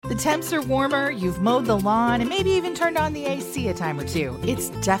The temps are warmer, you've mowed the lawn, and maybe even turned on the AC a time or two. It's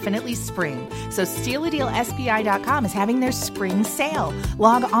definitely spring. So StealADealSPI.com is having their spring sale.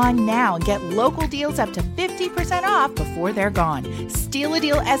 Log on now and get local deals up to 50% off before they're gone.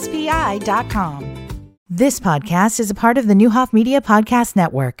 StealADealSPI.com. This podcast is a part of the Newhoff Media Podcast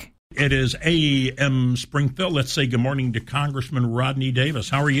Network. It is AM Springfield. Let's say good morning to Congressman Rodney Davis.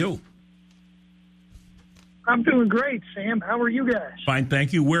 How are you? I'm doing great, Sam. How are you guys? Fine,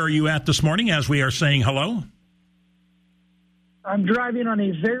 thank you. Where are you at this morning as we are saying hello? I'm driving on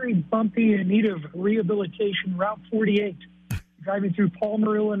a very bumpy and need of rehabilitation Route 48. Driving through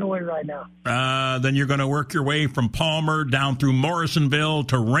Palmer, Illinois right now. Then you're going to work your way from Palmer down through Morrisonville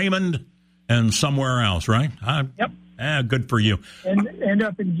to Raymond and somewhere else, right? Yep. Good for you. And end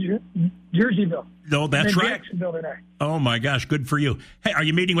up in Jerseyville. No, that's right. Jacksonville today. Oh, my gosh, good for you. Hey, are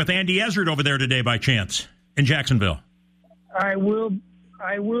you meeting with Andy Ezard over there today by chance in Jacksonville? I will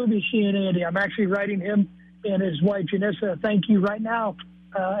be seeing Andy. I'm actually writing him and his wife, Janessa, thank you right now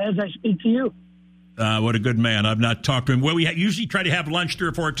as I speak to you. What a good man. I've not talked to him. Well, we usually try to have lunch 3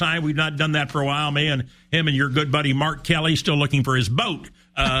 or 4 times. We've not done that for a while. Me and him and your good buddy Mark Kelly still looking for his boat.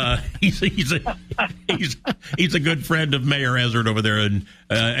 He's a good friend of Mayor Ezard over there, and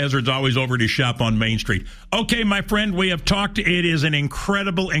Ezard's always over to shop on Main Street. Okay, my friend, we have talked. It is an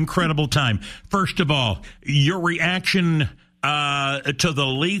incredible time. First of all, your reaction to the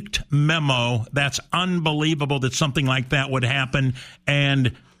leaked memo. That's unbelievable that something like that would happen,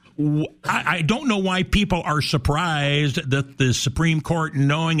 and I don't know why people are surprised that the Supreme Court,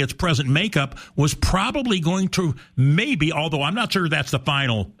 knowing its present makeup, was probably going to maybe, although I'm not sure that's the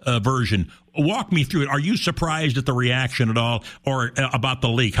final version. Walk me through it. Are you surprised at the reaction at all or about the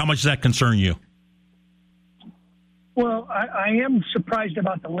leak? How much does that concern you? Well, I am surprised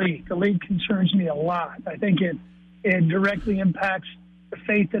about the leak. The leak concerns me a lot. I think it directly impacts the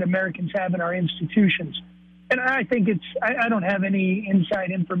faith that Americans have in our institutions. And I think I don't have any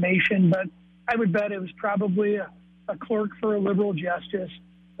inside information, but I would bet it was probably a clerk for a liberal justice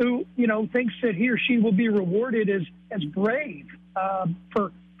who, thinks that he or she will be rewarded as brave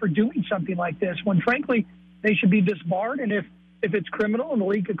for doing something like this, when frankly, they should be disbarred. And if it's criminal and the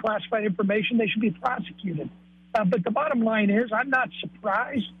leak of classified information, they should be prosecuted. But the bottom line is I'm not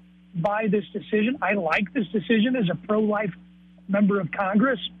surprised by this decision. I like this decision as a pro-life member of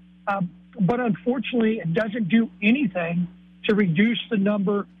Congress. But unfortunately, it doesn't do anything to reduce the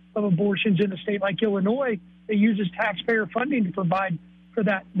number of abortions in a state like Illinois that uses taxpayer funding to provide for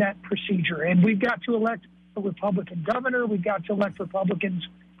that procedure. And we've got to elect a Republican governor. We've got to elect Republicans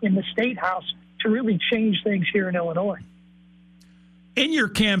in the state house to really change things here in Illinois. In your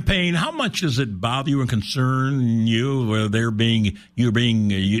campaign, how much does it bother you and concern you where you're being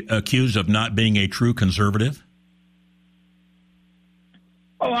accused of not being a true conservative?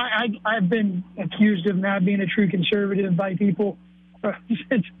 Oh, I've been accused of not being a true conservative by people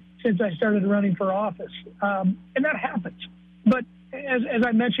since I started running for office, and that happens. But as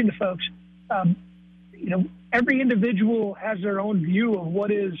I mentioned to folks, every individual has their own view of what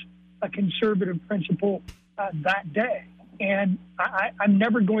is a conservative principle that day, and I'm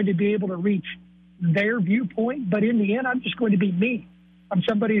never going to be able to reach their viewpoint. But in the end, I'm just going to be me. I'm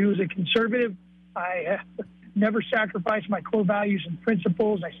somebody who's a conservative. I never sacrifice my core values and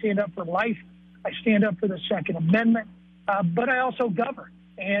principles. I stand up for life. I stand up for the Second Amendment. But I also govern,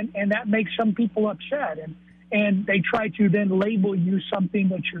 and that makes some people upset. And they try to then label you something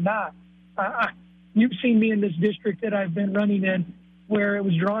that you're not. You've seen me in this district that I've been running in where it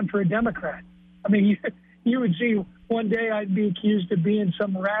was drawn for a Democrat. I mean, you would see one day I'd be accused of being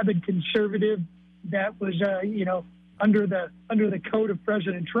some rabid conservative that was, under the code of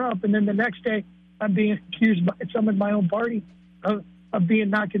President Trump. And then the next day, I'm being accused by some in my own party of being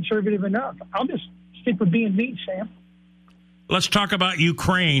not conservative enough. I'll just stick with being me, Sam. Let's talk about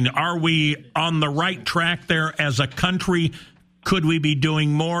Ukraine. Are we on the right track there as a country? Could we be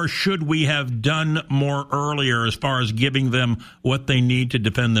doing more? Should we have done more earlier as far as giving them what they need to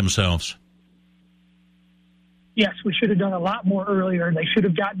defend themselves? Yes, we should have done a lot more earlier. They should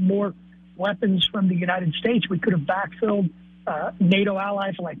have gotten more weapons from the United States. We could have backfilled NATO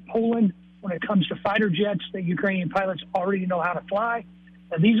allies like Poland. When it comes to fighter jets, the Ukrainian pilots already know how to fly.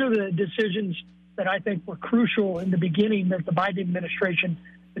 These are the decisions that I think were crucial in the beginning that the Biden administration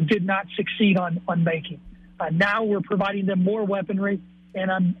did not succeed on making. Now we're providing them more weaponry,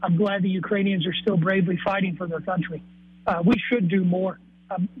 and I'm glad the Ukrainians are still bravely fighting for their country. We should do more.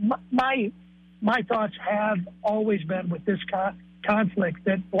 My thoughts have always been with this conflict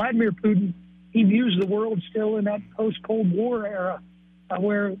that Vladimir Putin, he views the world still in that post-Cold War era,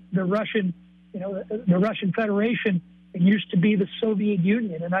 where the Russian Federation It used to be the Soviet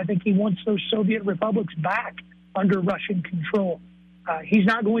Union, and I think he wants those Soviet republics back under Russian control. He's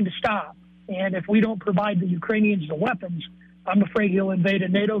not going to stop. And if we don't provide the Ukrainians the weapons, I'm afraid he'll invade a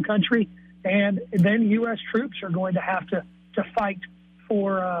NATO country, and then U.S. troops are going to have to fight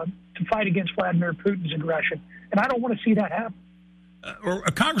against Vladimir Putin's aggression. And I don't want to see that happen.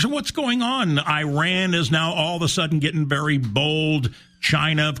 Congressman, what's going on? Iran is now all of a sudden getting very bold.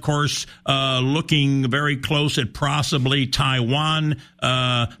 China, of course, looking very close at possibly Taiwan.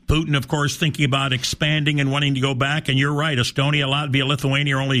 Putin, of course, thinking about expanding and wanting to go back. And you're right, Estonia, Latvia,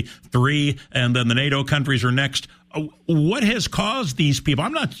 Lithuania are only 3, and then the NATO countries are next. What has caused these people?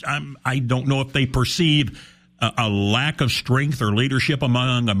 I don't know if they perceive a lack of strength or leadership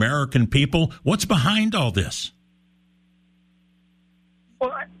among American people. What's behind all this?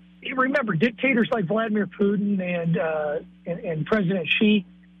 Well, remember, dictators like Vladimir Putin and President Xi,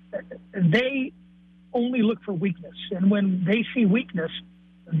 they only look for weakness. And when they see weakness,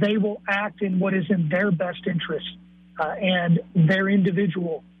 they will act in what is in their best interest and their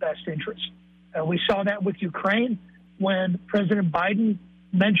individual best interest. We saw that with Ukraine when President Biden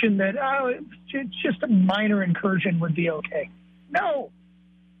mentioned that, it's just a minor incursion would be okay. No.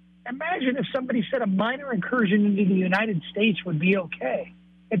 Imagine if somebody said a minor incursion into the United States would be okay.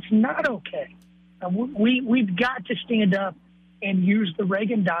 It's not okay. We've got to stand up and use the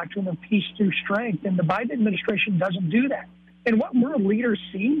Reagan doctrine of peace through strength, and the Biden administration doesn't do that. And what world leaders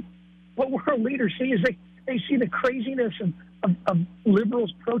see is they see the craziness of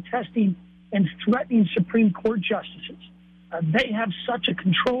liberals protesting and threatening Supreme Court justices. They have such a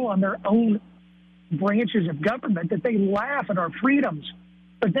control on their own branches of government that they laugh at our freedoms.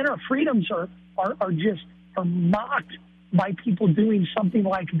 But then our freedoms are mocked by people doing something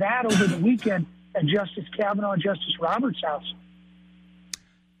like that over the weekend at Justice Kavanaugh and Justice Roberts' house.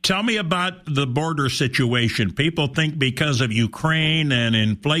 Tell me about the border situation. People think because of Ukraine and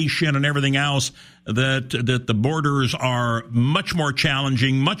inflation and everything else that the borders are much more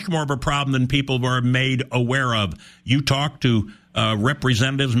challenging, much more of a problem than people are made aware of. You talk to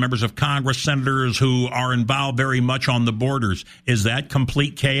representatives, members of Congress, senators who are involved very much on the borders. Is that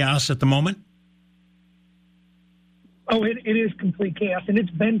complete chaos at the moment? Oh, it is complete chaos, and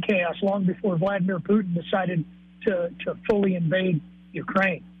it's been chaos long before Vladimir Putin decided to fully invade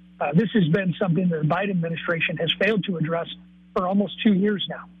Ukraine. This has been something that the Biden administration has failed to address for almost 2 years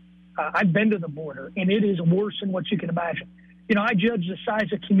now. I've been to the border, and it is worse than what you can imagine. You know, I judge the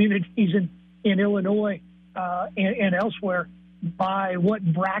size of communities in Illinois and elsewhere by what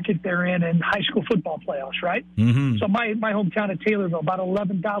bracket they're in high school football playoffs, right? Mm-hmm. So my hometown of Taylorville, about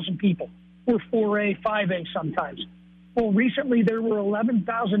 11,000 people. We're 4A, 5A sometimes. Well, recently there were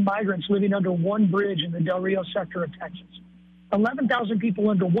 11,000 migrants living under one bridge in the Del Rio sector of Texas. 11,000 people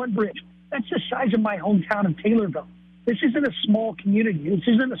under one bridge. That's the size of my hometown of Taylorville. This isn't a small community. This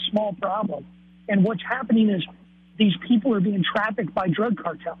isn't a small problem. And what's happening is these people are being trafficked by drug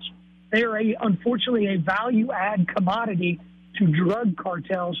cartels. They are, unfortunately, a value-add commodity to drug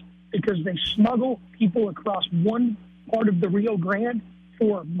cartels because they smuggle people across one part of the Rio Grande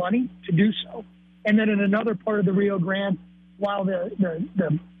for money to do so. And then in another part of the Rio Grande, while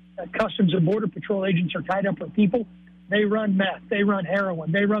the Customs and Border Patrol agents are tied up with people, they run meth, they run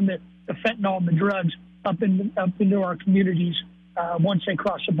heroin, they run the fentanyl and the drugs up into our communities once they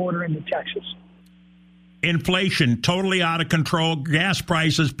cross the border into Texas. Inflation, totally out of control, gas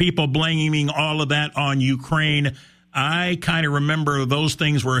prices, people blaming all of that on Ukraine. I kind of remember those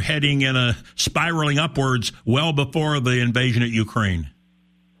things were heading in a spiraling upwards well before the invasion of Ukraine.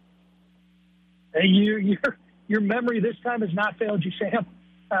 Your memory this time has not failed you, Sam.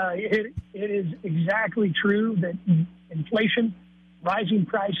 It is exactly true that inflation, rising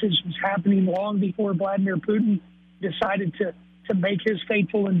prices was happening long before Vladimir Putin decided to make his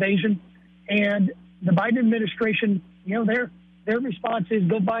fateful invasion. And the Biden administration, their response is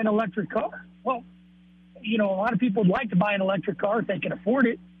go buy an electric car. Well, a lot of people would like to buy an electric car if they can afford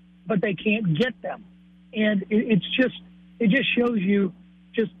it, but they can't get them. And it just shows you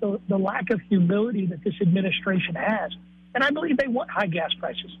just the lack of humility that this administration has. And I believe they want high gas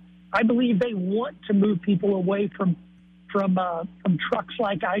prices. I believe they want to move people away from trucks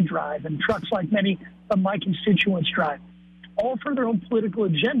like I drive and trucks like many of my constituents drive, all for their own political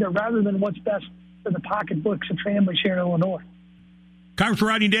agenda rather than what's best for the pocketbooks of families here in Illinois. Congressman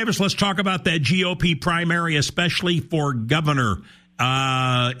Rodney Davis, let's talk about that GOP primary, especially for governor.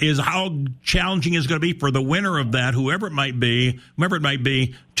 Is how challenging is going to be for the winner of that, whoever it might be,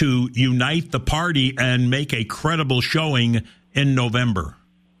 to unite the party and make a credible showing in November.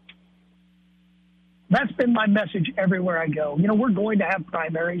 That's been my message everywhere I go. We're going to have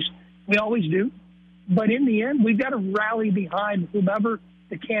primaries. We always do. But in the end, we've got to rally behind whomever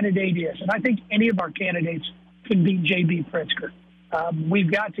the candidate is. And I think any of our candidates can beat J.B. Pritzker.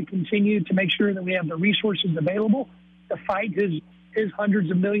 We've got to continue to make sure that we have the resources available to fight his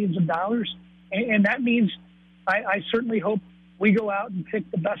hundreds of millions of dollars. And that means I certainly hope we go out and pick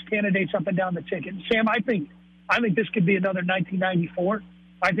the best candidates up and down the ticket. Sam, I think this could be another 1994.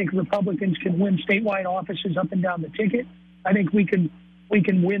 I think Republicans can win statewide offices up and down the ticket. I think we can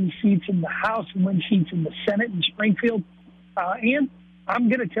win seats in the House and win seats in the Senate in Springfield. And I'm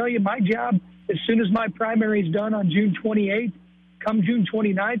going to tell you, my job, as soon as my primary is done on June 28th, come June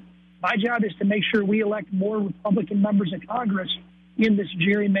 29th, my job is to make sure we elect more Republican members of Congress in this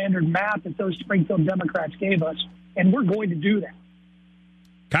gerrymandered map that those Springfield Democrats gave us. And we're going to do that.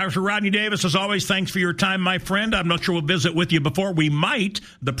 Congressman Rodney Davis, as always, thanks for your time, my friend. I'm not sure we'll visit with you before we might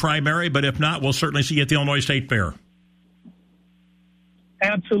the primary, but if not, we'll certainly see you at the Illinois State Fair.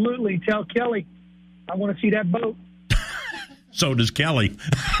 Absolutely. Tell Kelly I want to see that boat. So does Kelly.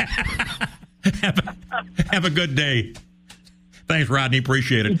 Have a good day. Thanks, Rodney.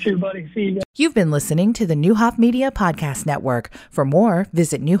 Appreciate it. You too, buddy. See you guys. You've been listening to the Newhoff Media Podcast Network. For more,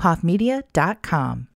 visit newhoffmedia.com.